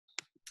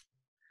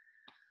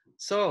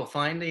So,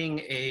 finding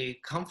a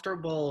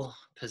comfortable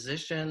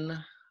position.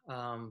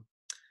 Um,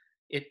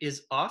 it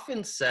is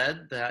often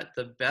said that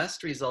the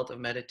best result of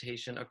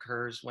meditation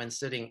occurs when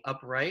sitting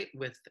upright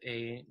with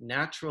a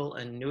natural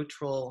and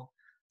neutral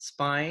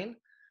spine.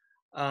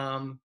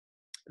 Um,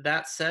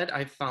 that said,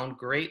 I've found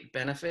great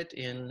benefit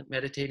in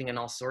meditating in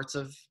all sorts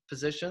of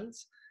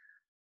positions.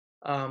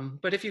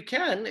 But if you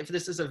can, if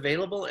this is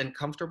available and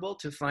comfortable,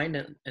 to find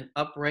an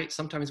upright,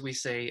 sometimes we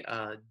say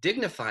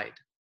dignified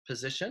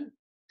position,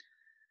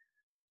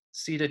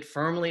 seated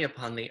firmly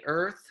upon the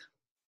earth,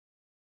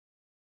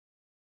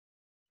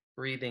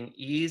 breathing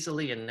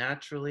easily and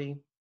naturally,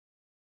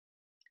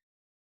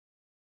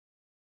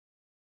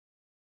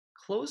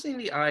 closing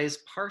the eyes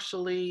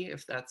partially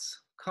if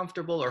that's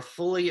comfortable, or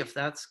fully if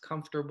that's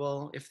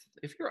comfortable.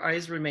 If your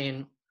eyes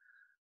remain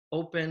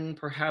open,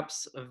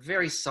 perhaps a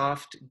very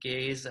soft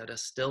gaze at a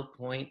still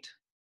point,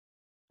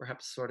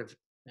 perhaps sort of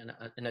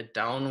in a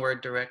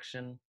downward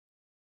direction.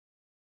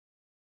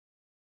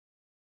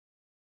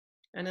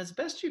 And as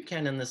best you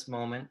can in this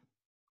moment,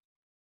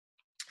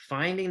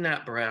 finding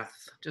that breath,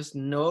 just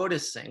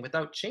noticing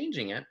without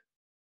changing it,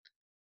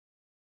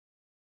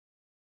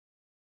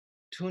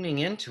 tuning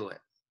into it.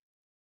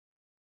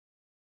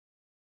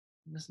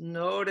 Just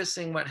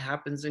noticing what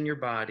happens in your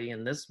body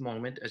in this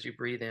moment as you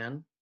breathe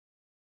in,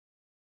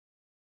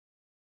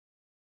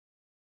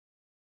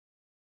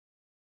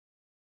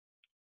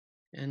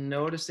 and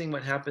noticing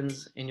what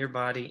happens in your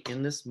body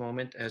in this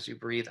moment as you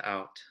breathe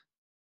out.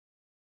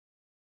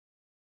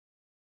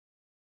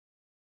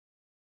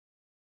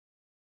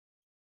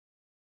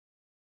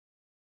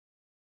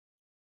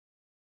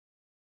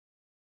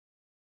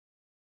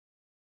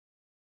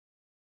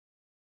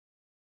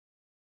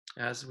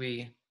 As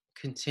we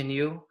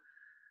continue,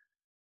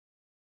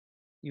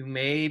 you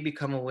may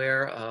become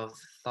aware of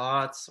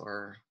thoughts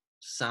or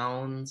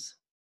sounds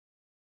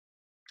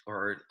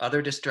or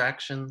other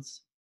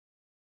distractions,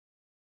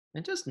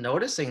 and just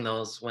noticing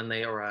those when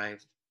they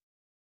arrive,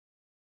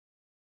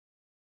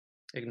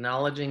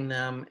 acknowledging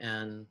them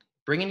and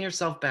bringing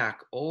yourself back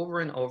over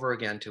and over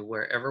again to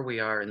wherever we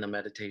are in the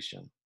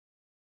meditation.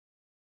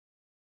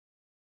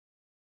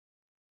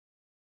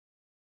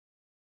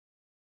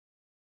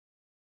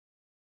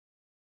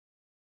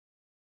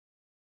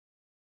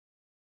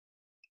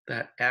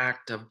 That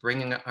act of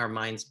bringing our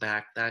minds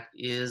back, that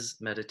is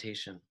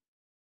meditation.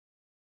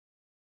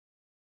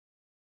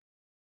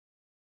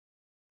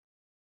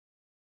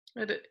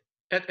 At,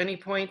 at any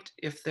point,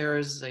 if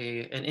there's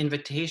an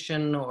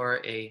invitation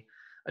or a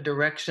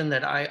direction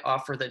that I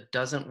offer that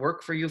doesn't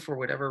work for you for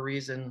whatever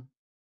reason,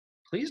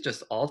 please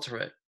just alter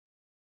it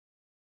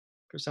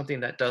for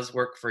something that does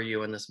work for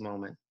you in this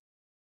moment.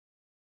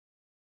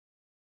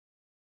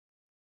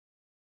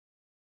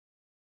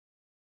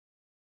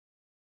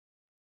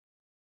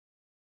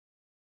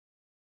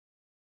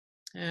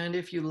 And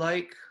if you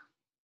like,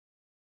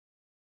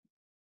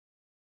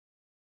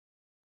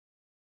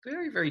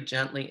 very, very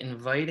gently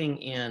inviting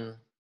in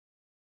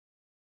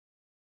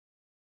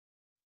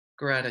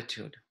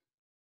gratitude.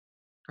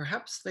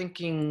 Perhaps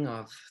thinking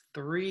of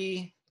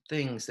three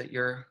things that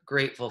you're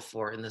grateful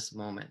for in this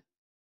moment.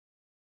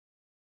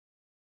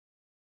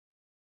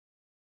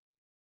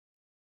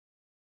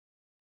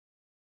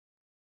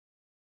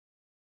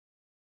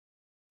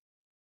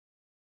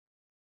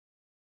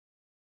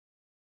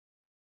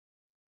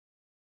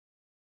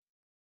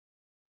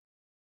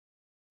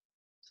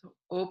 So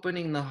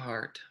opening the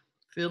heart,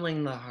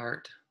 filling the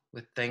heart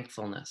with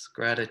thankfulness,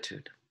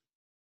 gratitude,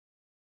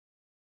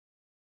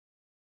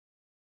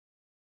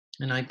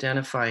 and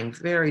identifying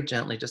very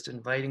gently, just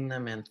inviting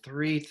them in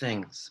three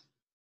things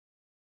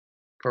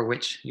for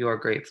which you are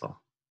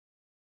grateful.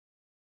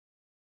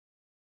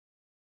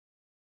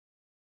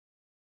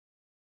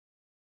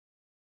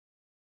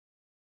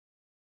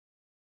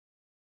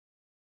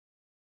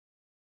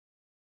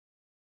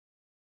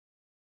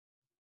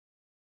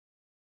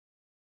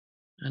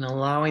 And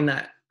allowing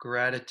that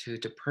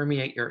gratitude to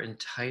permeate your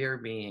entire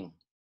being.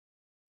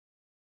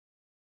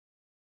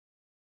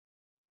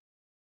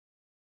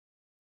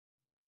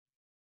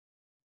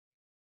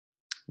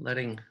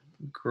 Letting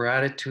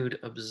gratitude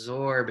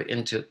absorb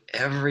into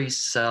every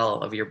cell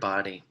of your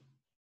body.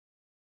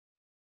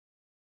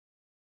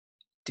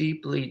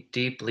 Deeply,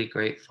 deeply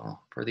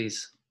grateful for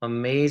these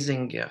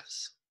amazing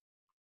gifts.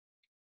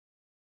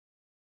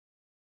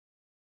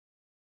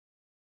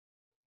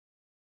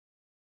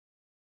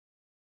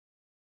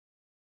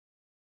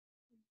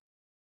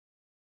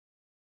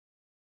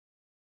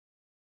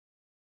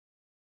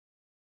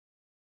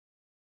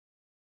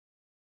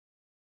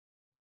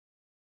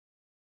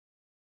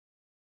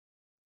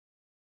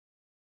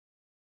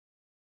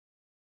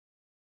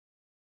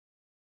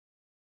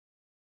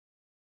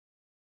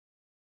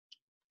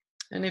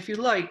 And if you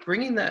like,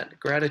 bringing that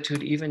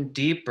gratitude even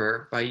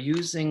deeper by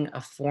using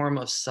a form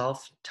of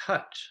self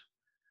touch.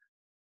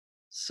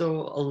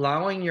 So,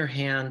 allowing your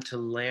hand to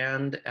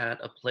land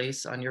at a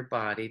place on your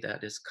body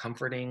that is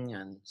comforting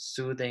and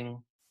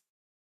soothing.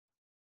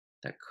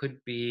 That could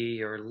be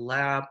your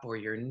lap or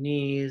your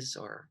knees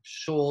or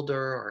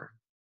shoulder or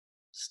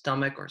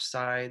stomach or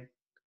side.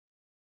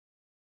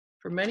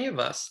 For many of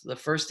us, the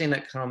first thing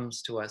that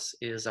comes to us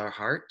is our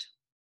heart,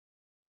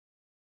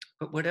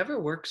 but whatever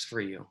works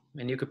for you.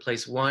 And you could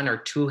place one or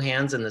two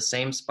hands in the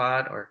same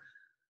spot, or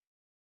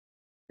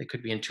they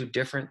could be in two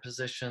different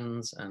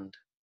positions, and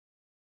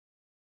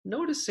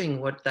noticing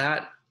what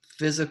that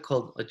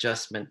physical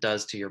adjustment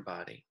does to your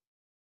body.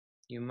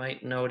 You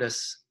might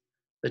notice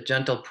the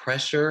gentle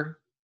pressure,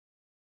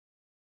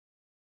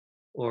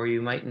 or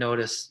you might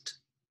notice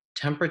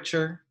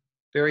temperature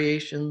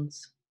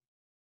variations.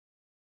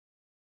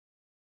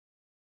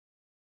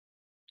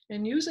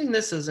 And using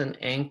this as an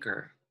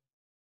anchor,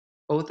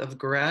 both of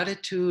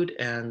gratitude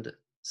and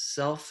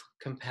self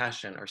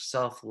compassion or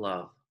self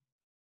love.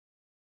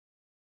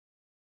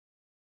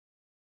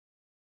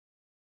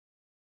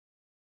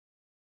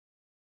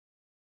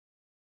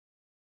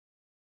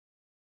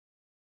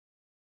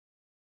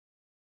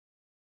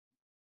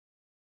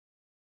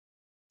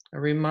 A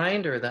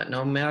reminder that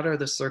no matter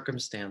the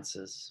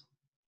circumstances,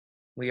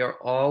 we are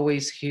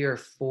always here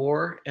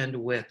for and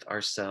with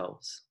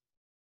ourselves.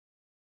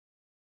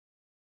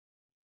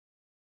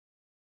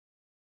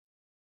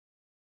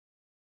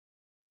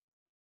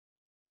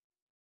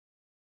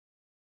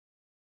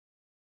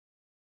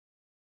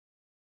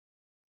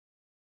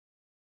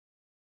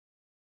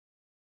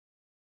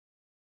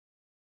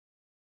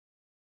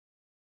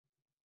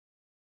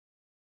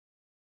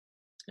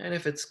 And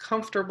if it's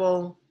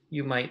comfortable,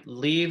 you might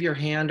leave your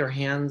hand or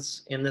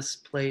hands in this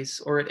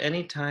place, or at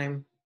any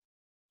time,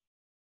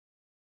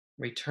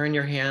 return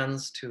your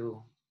hands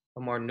to a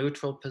more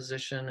neutral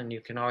position, and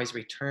you can always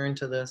return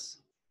to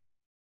this.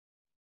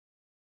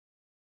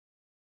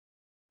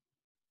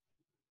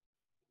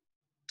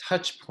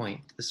 Touch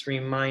point, this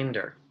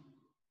reminder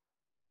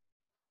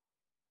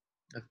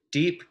of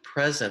deep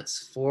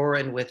presence for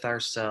and with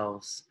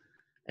ourselves,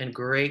 and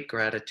great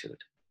gratitude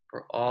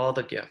for all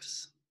the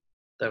gifts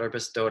that are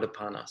bestowed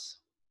upon us.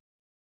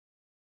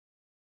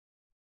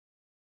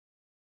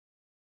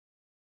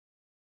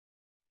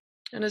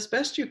 And as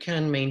best you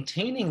can,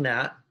 maintaining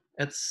that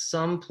at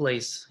some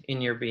place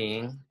in your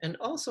being, and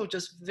also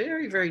just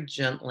very, very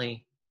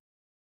gently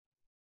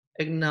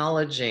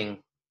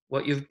acknowledging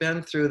what you've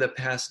been through the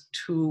past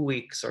 2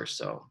 weeks or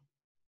so.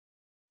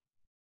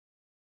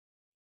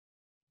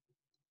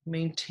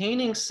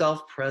 Maintaining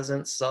self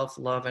presence, self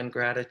love, and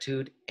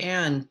gratitude,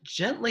 and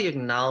gently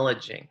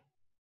acknowledging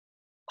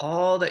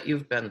all that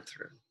you've been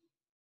through,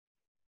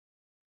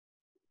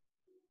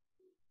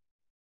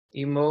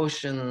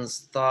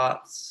 emotions,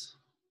 thoughts,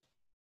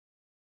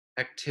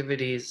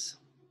 activities.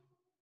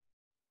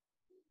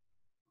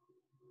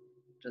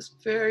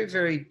 Just very,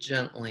 very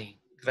gently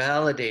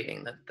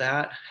validating that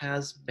that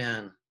has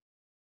been,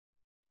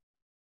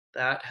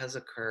 that has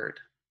occurred.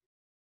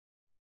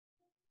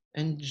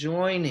 And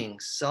joining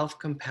self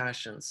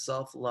compassion,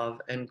 self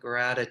love, and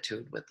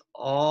gratitude with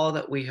all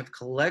that we have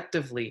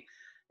collectively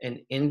and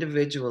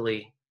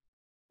individually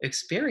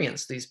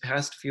experienced these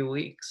past few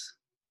weeks.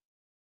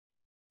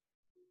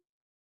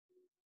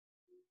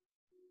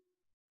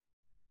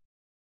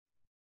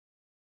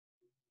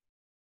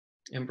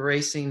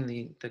 Embracing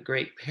the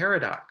great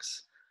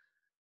paradox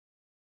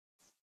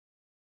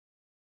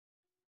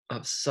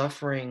of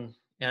suffering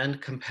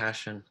and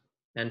compassion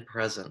and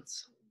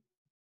presence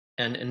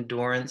and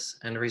endurance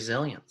and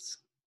resilience,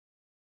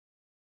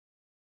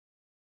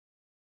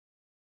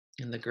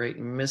 in the great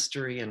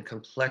mystery and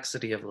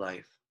complexity of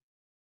life.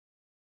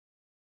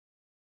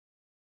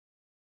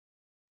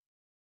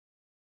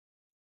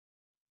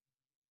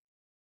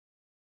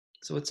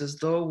 So it's as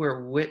though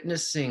we're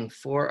witnessing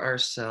for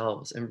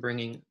ourselves and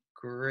bringing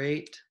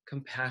great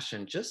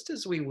compassion, just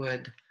as we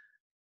would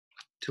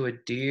to a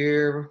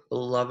dear,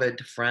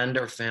 beloved friend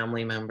or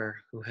family member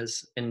who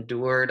has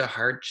endured a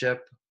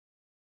hardship,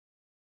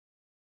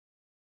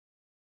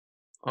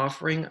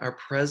 offering our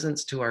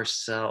presence to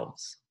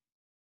ourselves,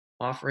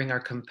 offering our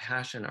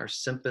compassion, our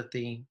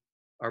sympathy,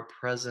 our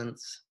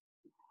presence,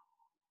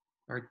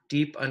 our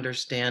deep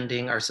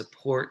understanding, our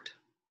support.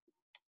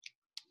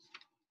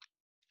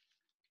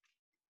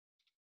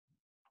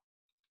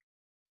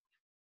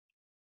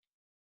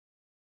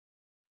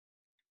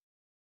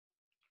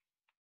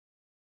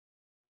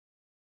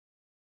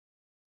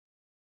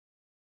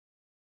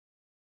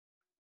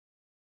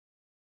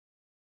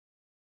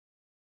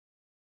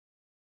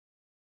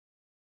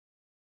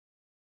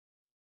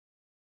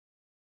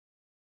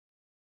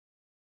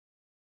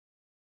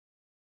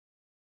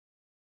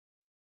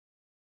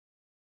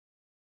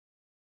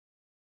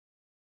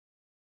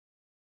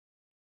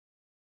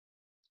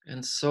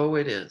 And so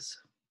it is.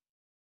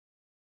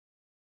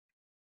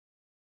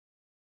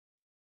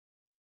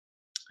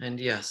 And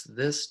yes,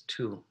 this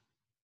too,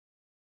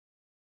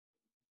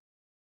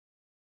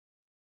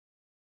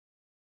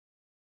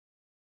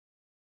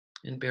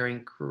 in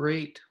bearing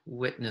great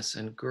witness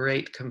and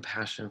great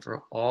compassion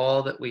for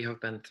all that we have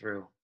been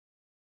through.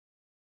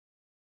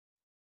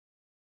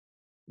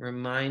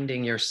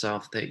 Reminding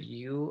yourself that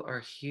you are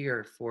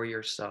here for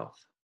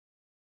yourself.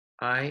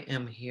 I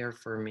am here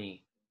for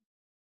me.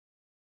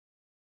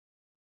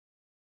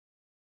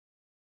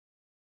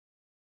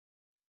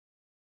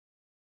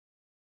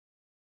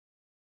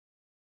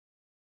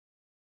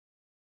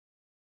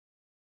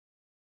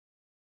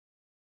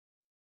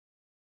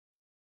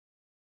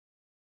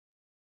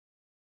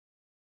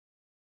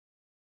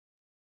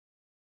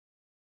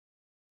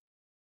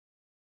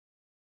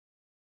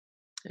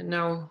 And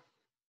now,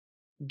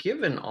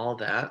 given all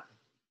that,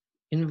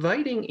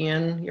 inviting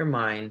in your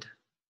mind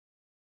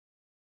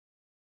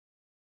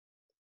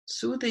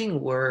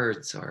soothing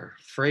words or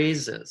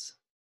phrases.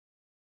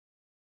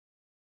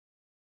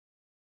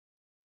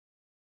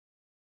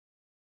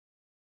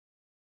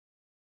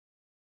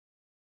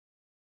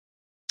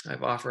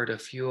 I've offered a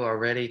few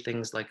already,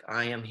 things like,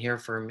 I am here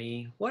for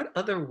me. What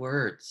other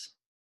words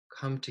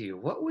come to you?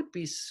 What would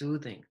be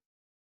soothing?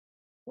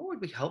 What would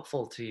be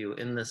helpful to you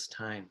in this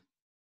time?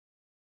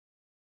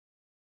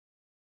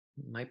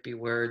 It might be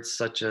words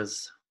such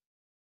as,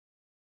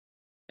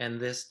 and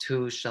this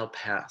too shall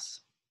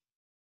pass,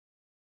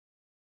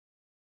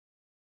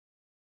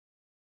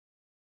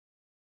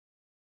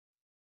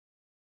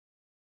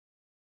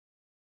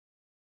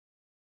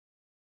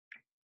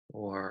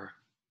 or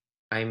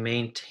I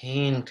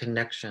maintain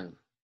connection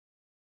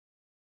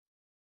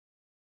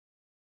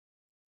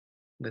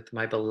with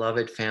my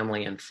beloved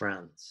family and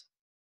friends,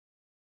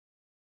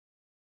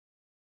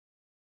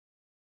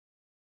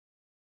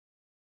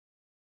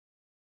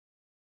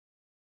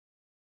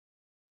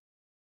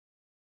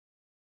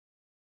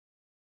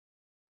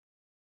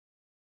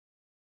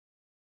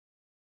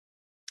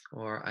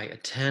 or I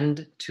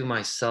attend to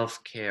my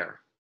self care.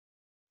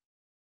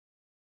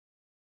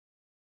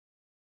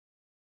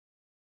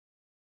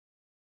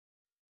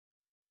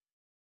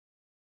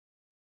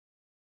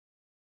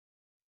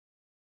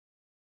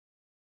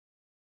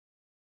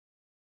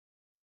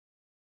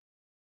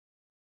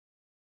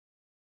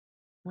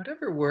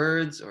 Whatever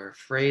words or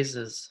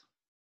phrases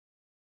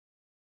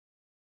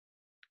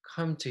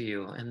come to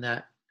you and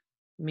that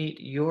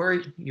meet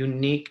your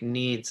unique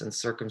needs and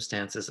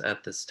circumstances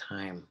at this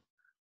time.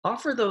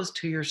 Offer those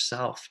to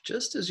yourself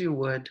just as you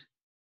would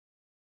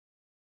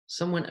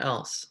someone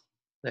else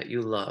that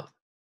you love.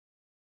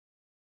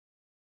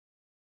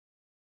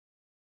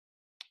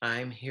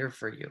 I'm here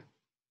for you.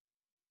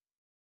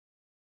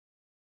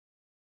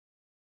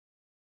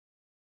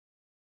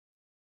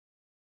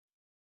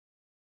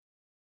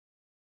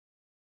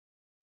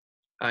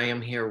 I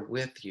am here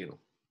with you.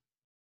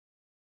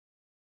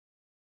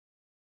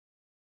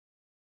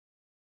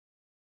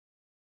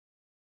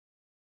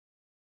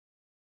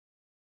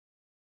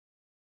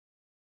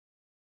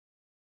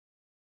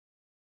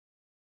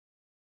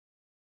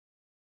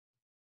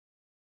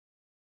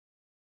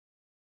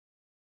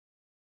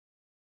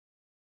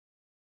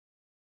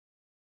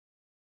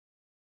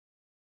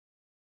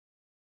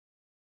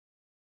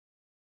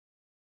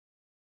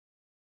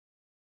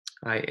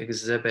 I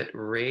exhibit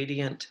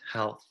radiant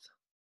health.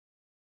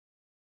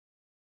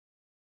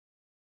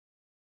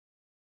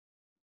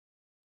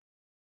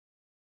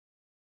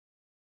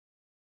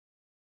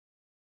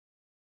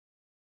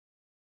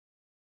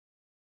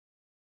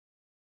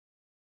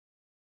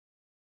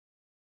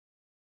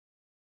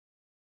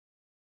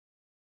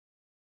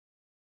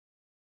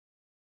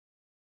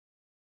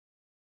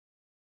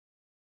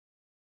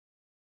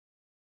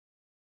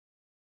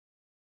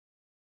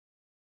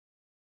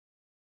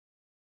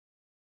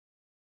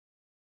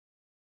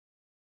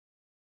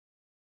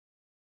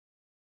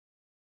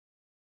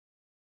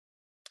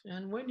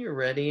 And when you're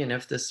ready, and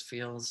if this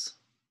feels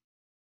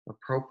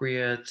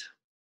appropriate,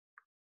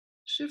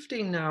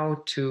 shifting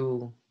now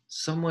to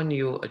someone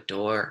you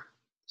adore,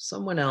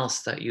 someone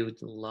else that you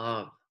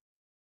love,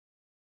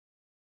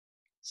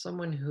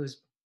 someone whose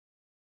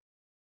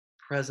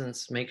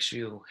presence makes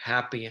you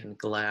happy and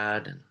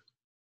glad and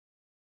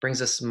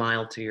brings a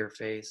smile to your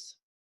face.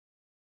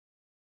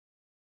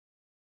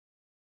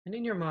 And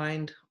in your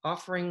mind,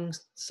 offering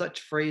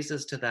such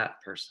phrases to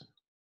that person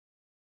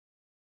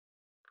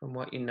from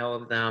what you know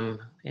of them,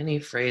 any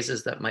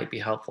phrases that might be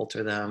helpful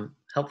to them,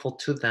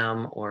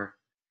 or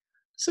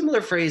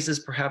similar phrases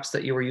perhaps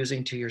that you were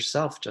using to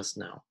yourself just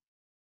now.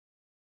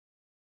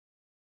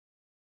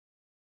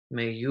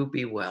 May you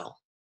be well.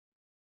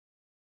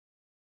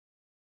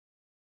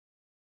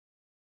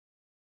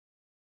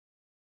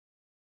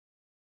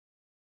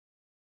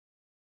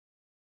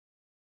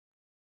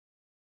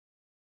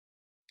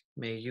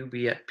 May you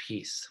be at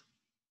peace.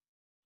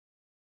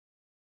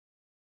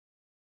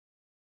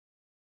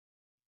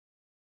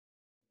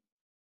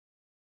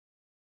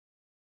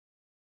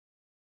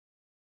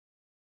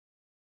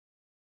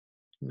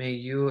 May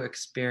you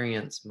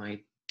experience my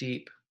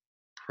deep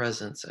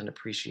presence and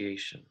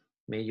appreciation.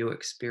 May you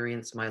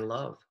experience my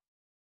love.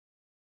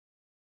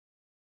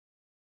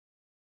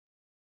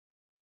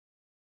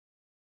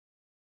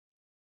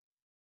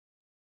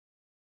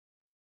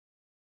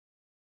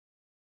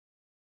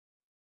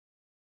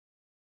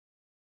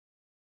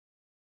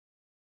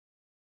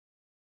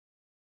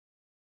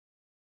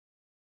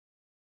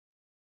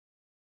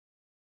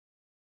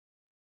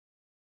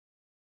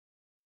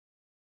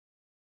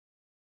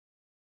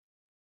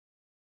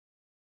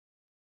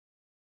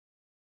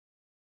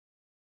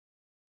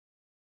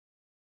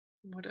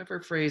 Whatever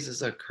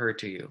phrases occur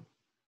to you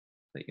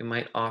that you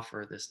might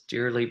offer this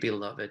dearly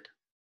beloved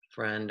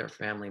friend or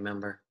family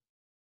member.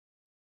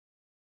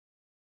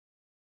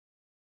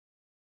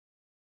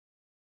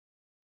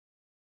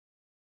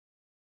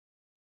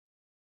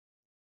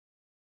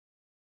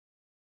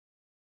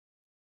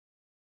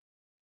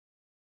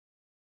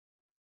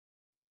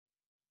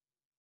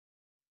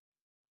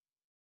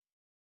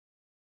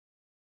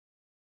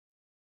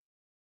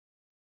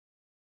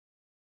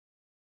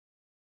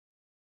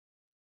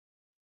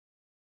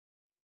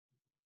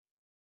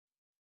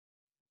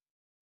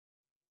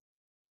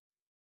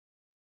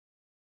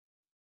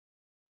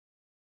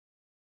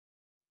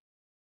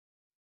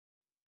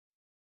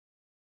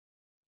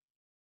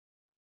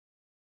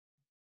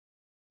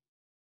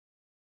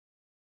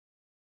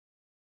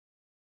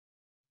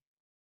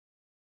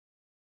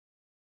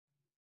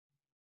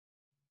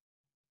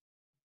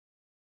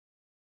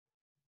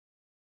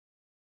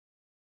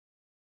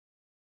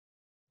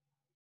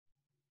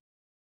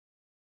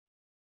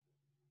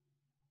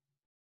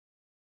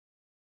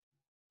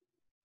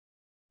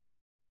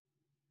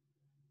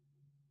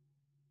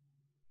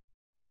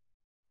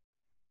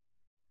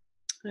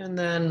 And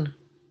then,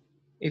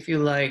 if you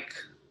like,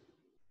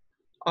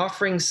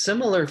 offering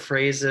similar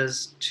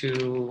phrases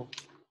to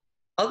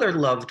other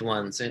loved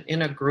ones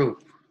in a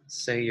group,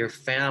 say your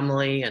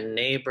family and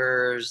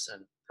neighbors,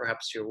 and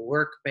perhaps your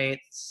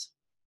workmates,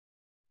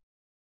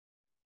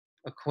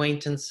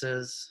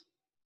 acquaintances,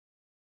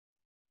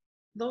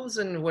 those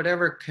in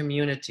whatever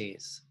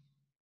communities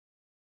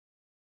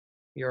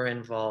you're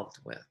involved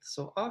with.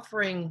 So,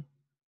 offering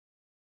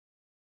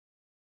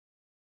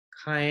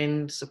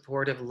kind,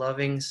 supportive,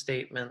 loving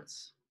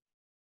statements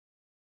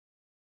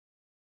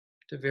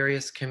to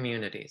various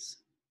communities.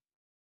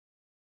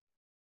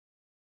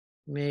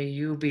 May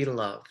you be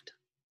loved.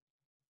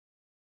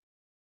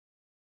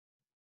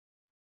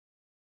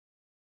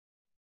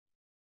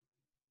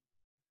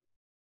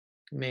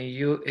 May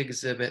you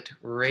exhibit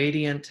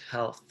radiant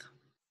health.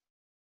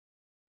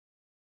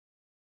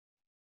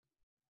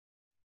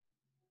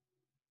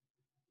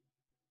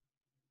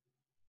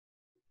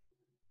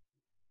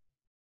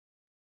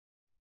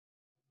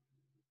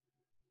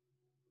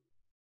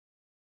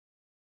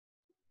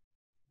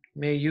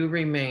 May you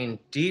remain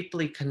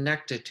deeply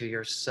connected to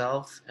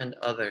yourself and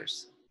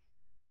others.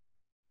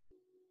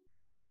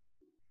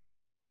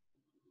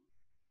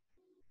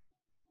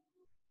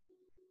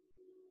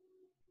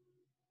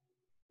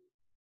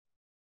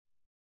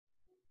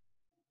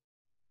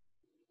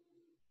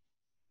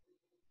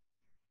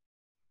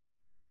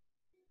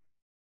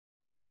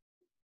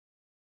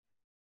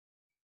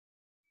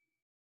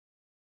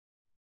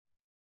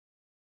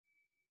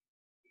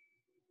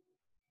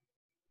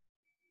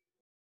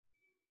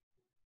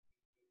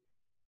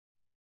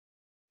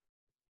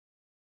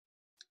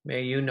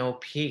 May you know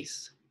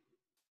peace.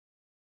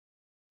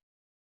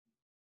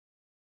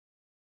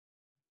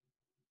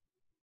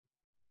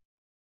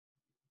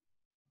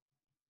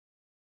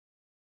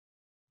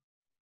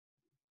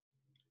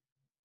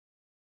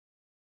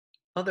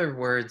 Other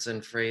words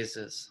and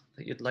phrases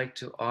that you'd like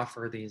to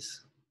offer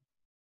these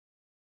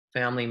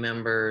family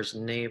members,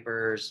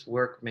 neighbors,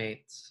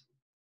 workmates,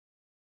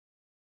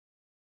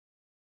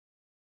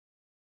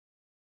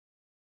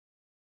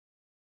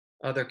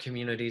 other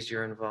communities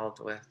you're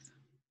involved with.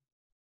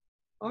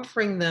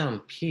 Offering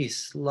them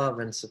peace, love,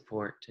 and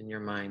support in your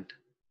mind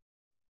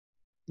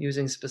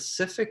using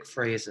specific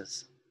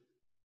phrases.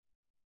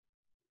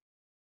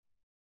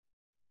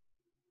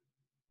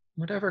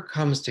 Whatever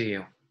comes to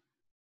you.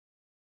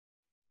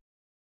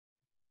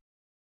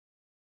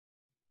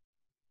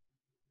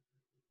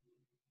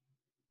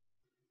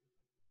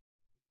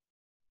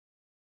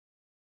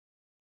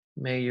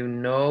 May you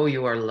know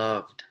you are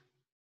loved.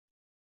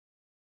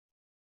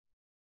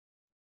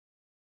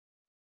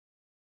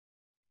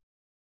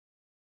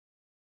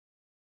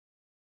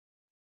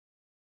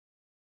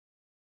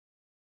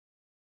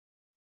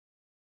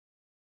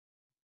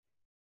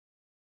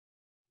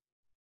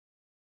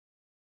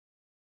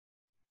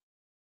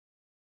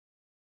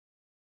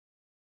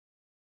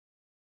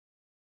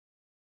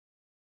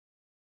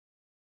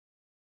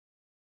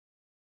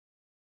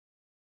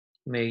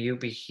 May you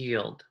be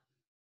healed.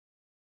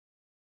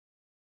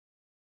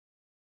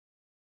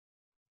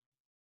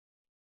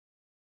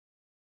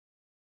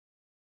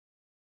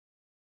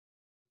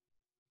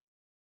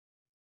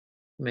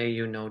 May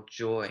you know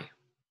joy.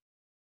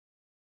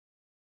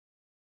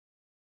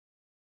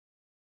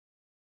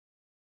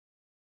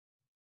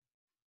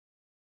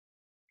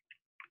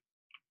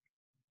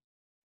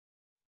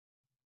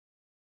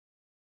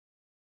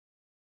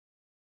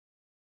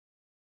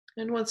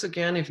 And once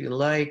again, if you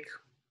like,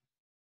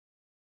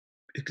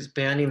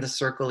 expanding the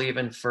circle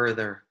even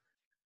further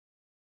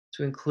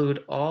to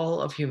include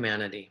all of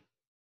humanity,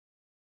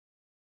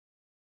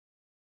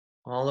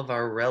 all of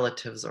our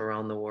relatives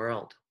around the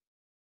world,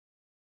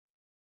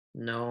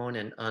 known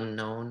and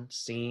unknown,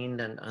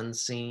 seen and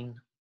unseen.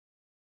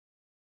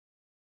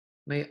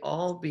 May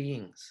all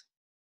beings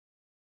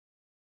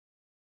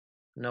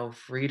know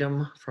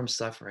freedom from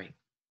suffering.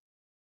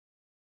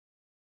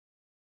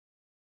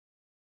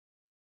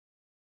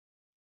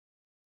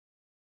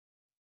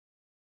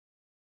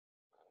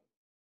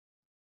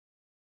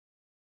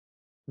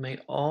 May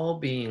all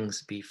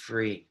beings be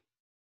free.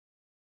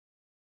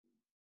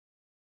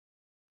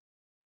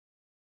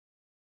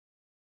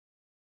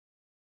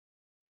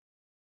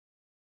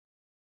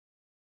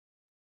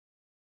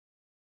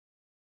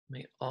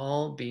 May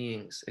all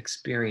beings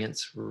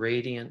experience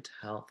radiant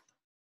health.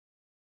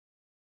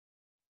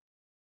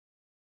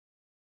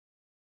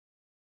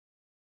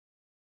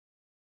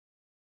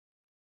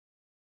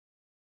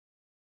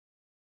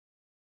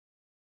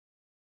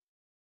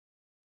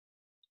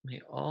 May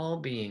all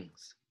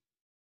beings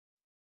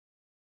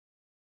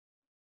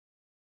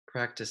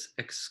practice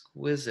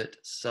exquisite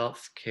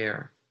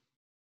self-care.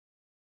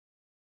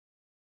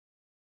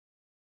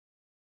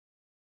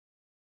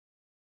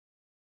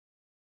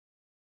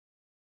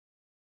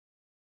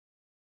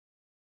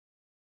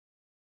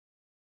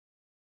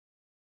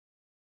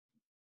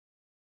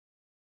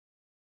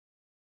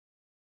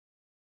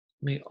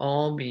 May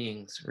all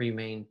beings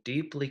remain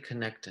deeply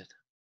connected.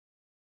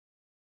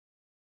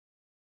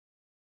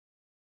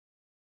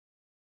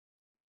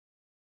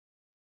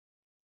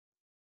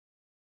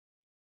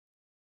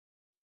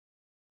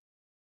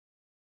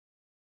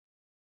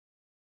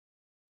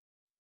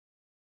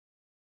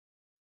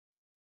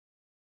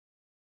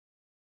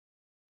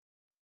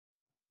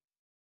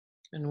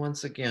 And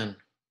once again,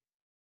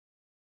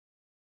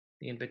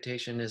 the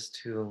invitation is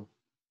to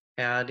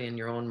add in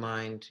your own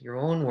mind your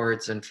own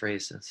words and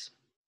phrases,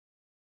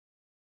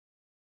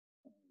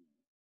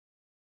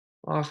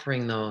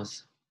 offering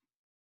those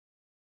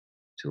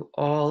to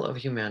all of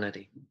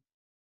humanity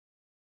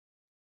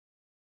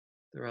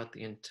throughout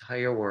the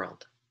entire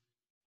world.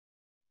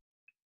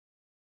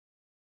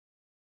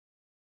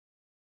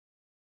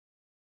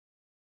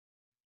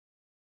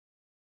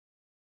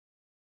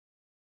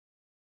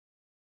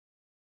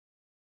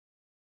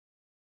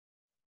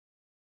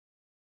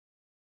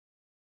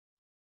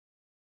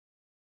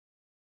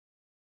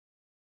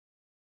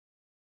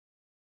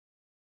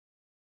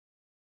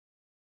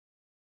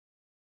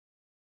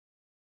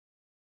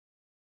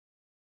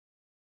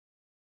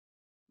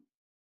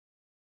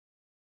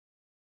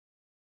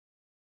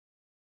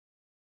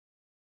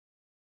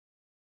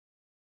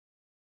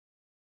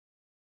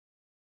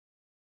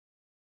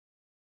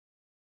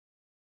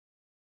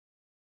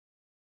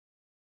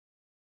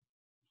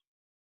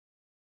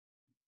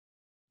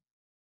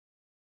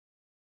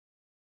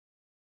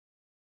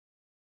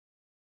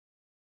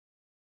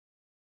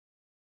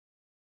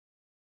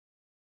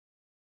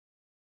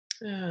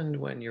 And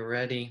when you're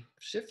ready,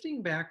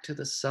 shifting back to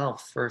the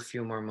self for a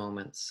few more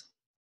moments,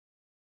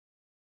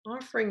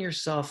 offering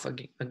yourself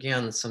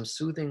again some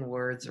soothing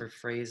words or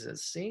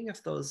phrases, seeing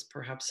if those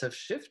perhaps have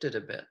shifted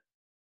a bit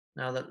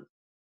now that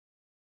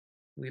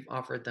we've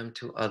offered them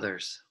to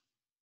others.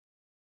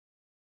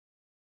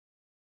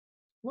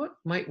 What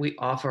might we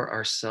offer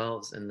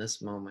ourselves in this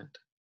moment?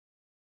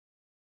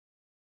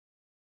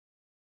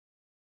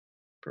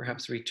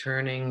 Perhaps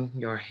returning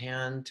your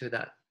hand to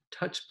that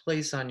touch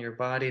place on your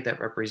body that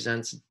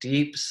represents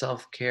deep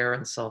self care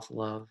and self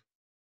love.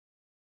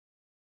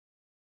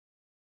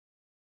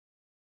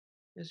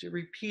 As you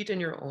repeat in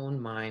your own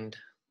mind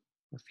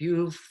a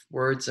few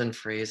words and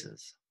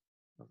phrases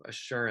of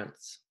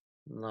assurance,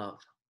 love,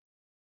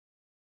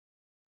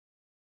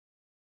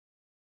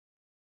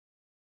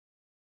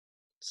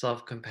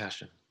 self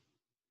compassion.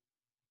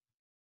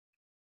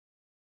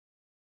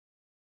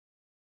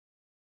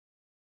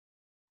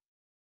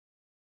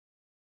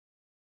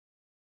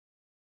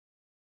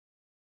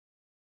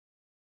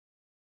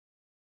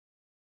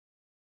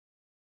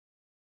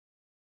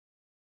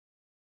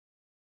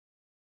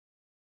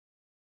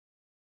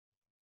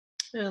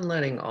 And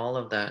letting all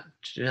of that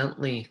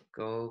gently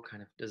go,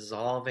 kind of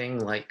dissolving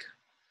like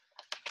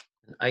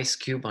an ice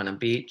cube on a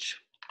beach.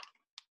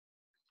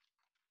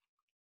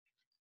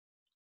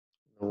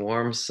 The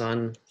warm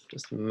sun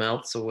just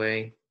melts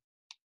away.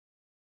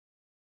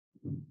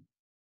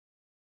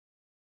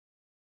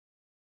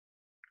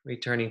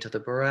 Returning to the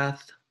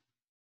breath.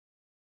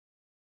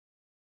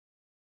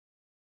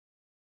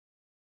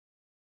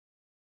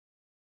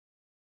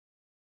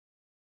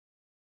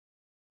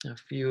 A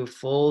few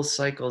full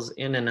cycles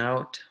in and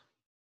out.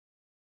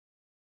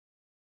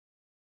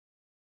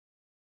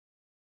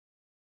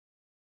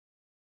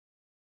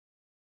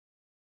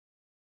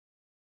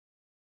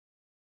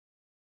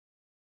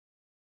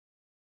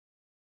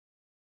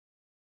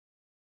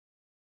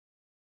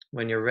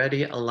 When you're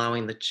ready,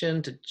 allowing the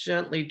chin to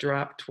gently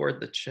drop toward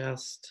the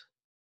chest.